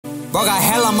Bro got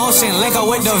hella motion, link up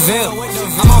with the Ville.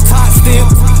 I'm on top still,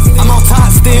 I'm on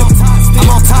top still, I'm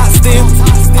on top still,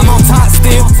 I'm on top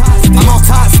still, I'm on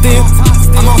top still,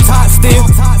 I'm on top still.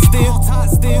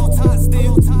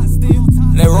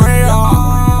 They run it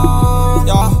all,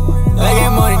 y'all. They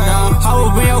get money now. I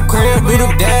was in your crib, do the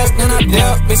dash, then I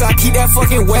dip. Bitch, I keep that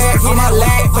fucking wag on my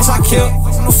leg, bitch, I kill.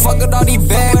 No fuck with all these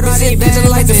bad bitches, they just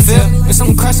like to feel. Bitch,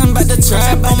 I'm crashing back the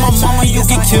trap, on my mama, you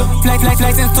get killed.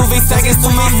 Flexing 2 seconds to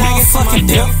my motherfucking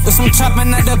dip. Bitch, I'm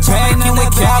trapping at the bag, and we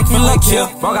cap, me like kill.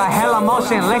 Bro got hella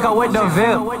motion, link up with the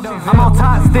Ville. I'm on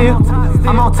top still,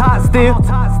 I'm on top still,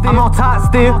 I'm on top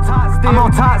still, I'm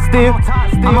on top still,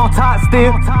 I'm on top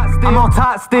still, I'm on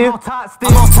top still, I'm on top still,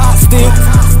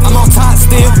 I'm on top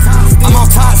still, I'm on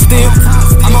top still,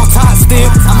 I'm on top still,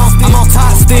 I'm on top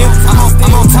still, I'm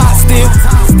on top still,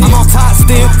 I'm on top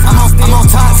still, I'm on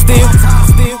top still.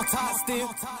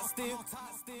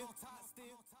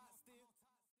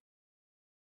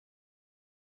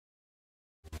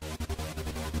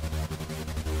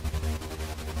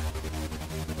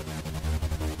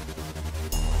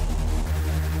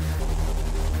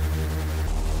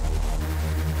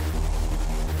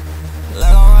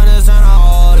 Like I run this in a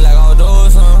hole, like I'll do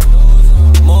some,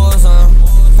 more some,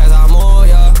 pass out more,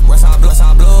 yeah. Rest I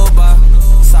blow, but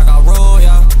saga roll,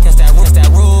 yeah. Catch that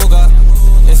Ruger,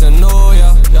 it's a no,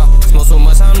 yeah. Smoke so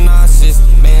much I'm nauseous,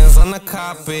 bands on the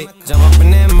carpet, jump up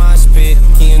in that mosh pit,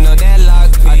 can you know that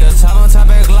lock pit? I just chop on top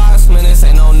of Glocks, man, this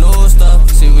ain't no new stuff.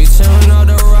 See we chillin' on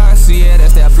the rocks, yeah,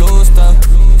 that's that blue stuff.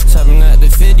 Chopping at the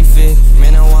 55,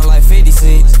 man, I want like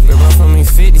 56. Been run from me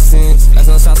 50 cents. That's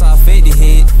no shots off 50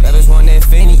 hit. That bitch want that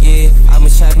Fanny, yeah. I been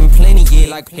chopping plenty, yeah.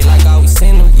 Like I always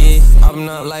send them, yeah. I been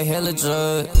up like hella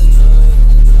drugs.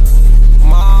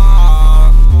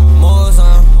 More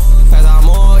some, pass out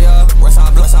more, yeah. Rest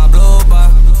I blow, but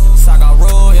saga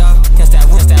roll, yeah. Catch that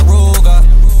Ruger,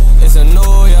 it's a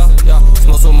no, yeah.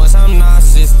 Smoke so much I'm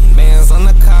nauseous. Bands on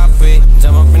the carpet,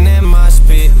 jump up in that mosh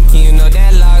pit. Can you know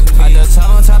that lock? I just chop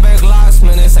on top of Glocks,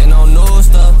 man, this ain't no new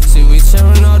stuff. See we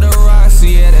chillin' on the rocks,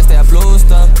 yeah, that's that blue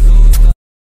stuff.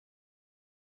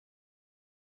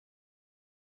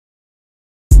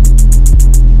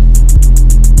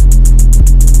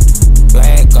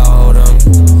 Black gold, I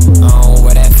don't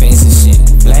wear that fancy shit.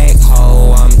 Black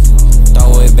hole,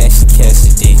 throw it back, she catch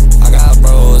the dick. I got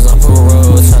bros on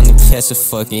parole, tryna catch a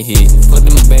fucking hit. Put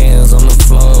them bands on the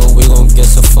floor, we gon' get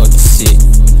some fucking shit.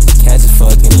 Catch a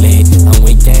fucking lit, I'm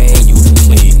with gang, you can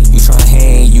click. You try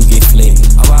hang, you get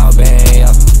flicked. I'm out bang,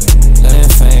 yeah. Letting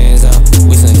fans out,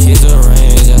 we some kids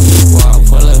arrange, yeah. While I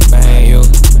pull a bang, yo.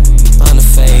 On the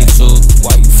fade, too.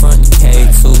 While you front the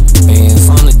K2, bands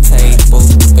on the table.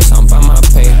 Bitch, I'm by my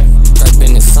pay. Got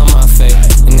business on my face.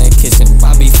 In that kitchen,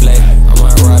 Bobby Flay. I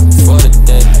might ride before the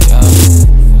day, yeah.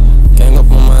 Gang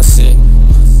up on my shit.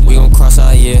 We gon' cross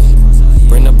out, yeah.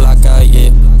 Bring the block out,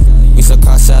 yeah. We still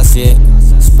cross shots, yeah.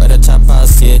 Spread the chop out,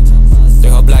 yeah. They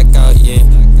gon' black out, yeah.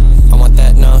 I want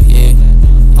that now, yeah.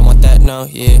 I want that now,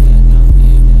 yeah.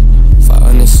 Fuck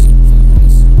on this shit.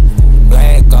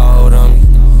 Black gold, I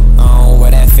don't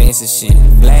wear that fancy shit.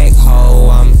 Black hole,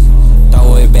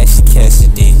 throw it back, she catch the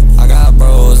dick. I got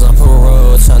bros on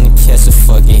parole, tryna catch a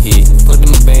fucking hit. Put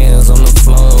them bands on the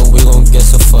floor, we gon' get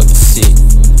some fucking shit.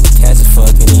 Catch a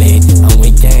fucking lit, I'm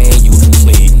with gang, you can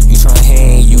click. You try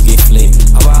hang, you get flicked.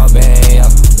 I'm out bang, yeah.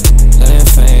 Letting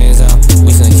fans out,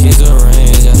 we some kids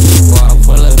arrange, yeah. While I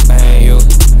pull a bang, yo.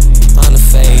 On the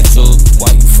fade, too.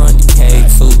 While you front the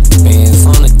K2, bands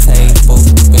on the table.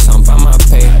 Bitch, I'm by my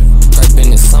pay. Got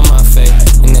business on my face.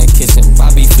 In that kitchen,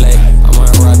 Bobby Flay. I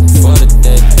might ride before the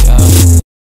day, yeah.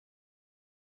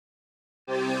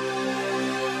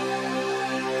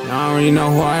 I don't really know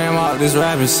who I am out this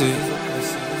rapping shit.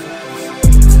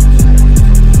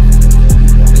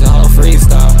 It's a whole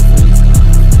freestyle.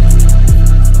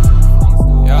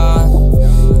 Yeah.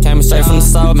 Came straight from the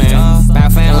soul, man.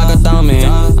 Back fan like a thumb, man.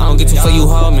 I don't get you for you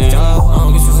hold, man. I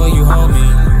don't get you for you hold,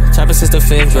 man. Chopping since the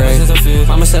 5th grade.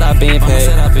 Mama said I been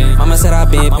paid. Mama said I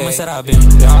been paid.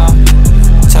 Yeah.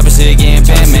 Chopping shit again,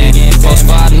 Batman. Full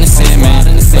squad in the sand, man.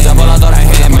 Bitch, I pull out, throw that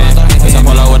hand, man. Bitch, I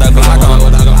pull out with a Glock on.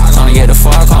 Tryna get the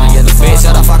fuck on. Bitch,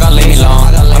 shut the fuck, I leave me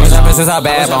long. I been chopping since I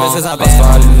bad bone. I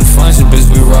started in the function, bitch,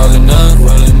 we rollin' up.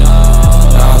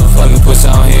 Fucking put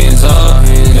your hands up.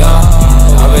 Yeah.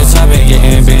 I been chopping,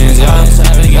 getting bins, yeah.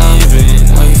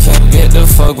 When you can't get the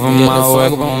fuck from my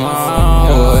way.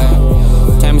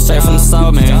 Came straight from the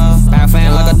soul, man. Back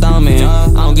fan like a thumb, man.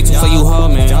 I don't get you for you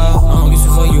hold, man.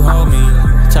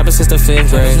 Chopping since the 5th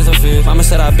grade. Mama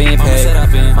said I been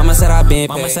paid. Mama said I been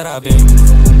paid.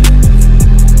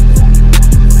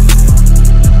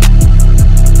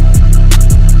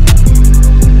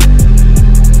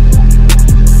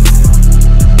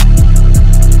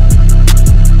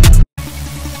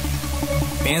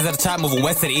 Hands at the top, moving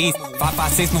west to the east.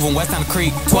 556 moving west down the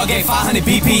creek. 12 gauge 500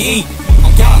 BPE.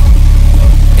 On God.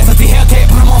 SLT Hellcat,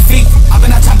 put 'em on feet. I've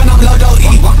been out chopping, I'm low dough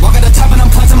E. Walk at the top and I'm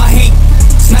clutching my heat.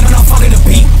 Snapping on fuck to the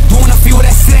beat. Doing a few of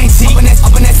that shit ain't cheap.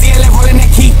 Up in that CLA, rolling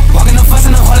that key. Walking up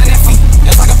fussing and holding that feet.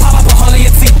 It's like a pop up a hole in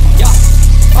your teeth. Yeah.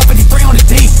 553 on the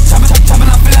D.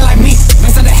 Chopping, I'm feeling like me.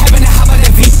 Make something happen and hop out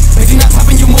that V. Bitch, you not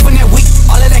topping, you moving that weak.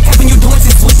 All of that capping, you doing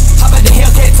shit sweet. Hop out the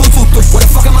Hellcat 223. Where the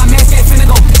fuck am my mask at?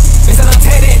 Finna go. Bitch, I done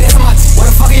tear that, that's on my teeth. Where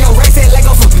the fuck are your race at? Let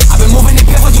go for me. I been moving in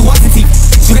pep, what you watching teeth.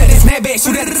 Shoot at this snapback,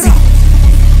 shoot at the teeth.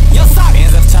 Yo, stop.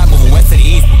 Hands at the top, moving west to the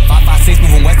east. 556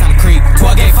 moving west down the creek.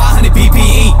 12 gauge 500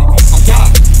 BPE. On God.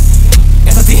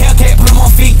 SLT Hellcat, put 'em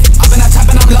on feet. I've been out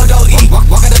chopping, I'm low dough E.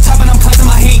 Walk at the top and I'm clutching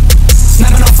my heat.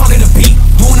 Snapping on fuck to the beat.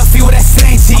 Doing a few of that shit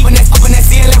ain't cheap. Up in that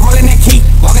CLA, rolling that key.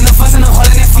 Walking up fussing and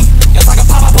holding that feet. It's like a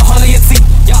pop up a hole in your teeth.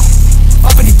 Yeah.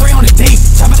 553 on the D.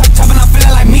 Chopping, I'm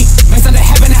feeling like me. Make something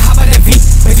happen and hop out that V.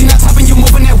 Bitch, you not topping, you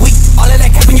moving that weak. All of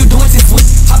that capping, you doing shit sweet.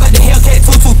 Hop out the Hellcat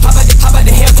 223. Hop out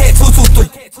the Hellcat 223.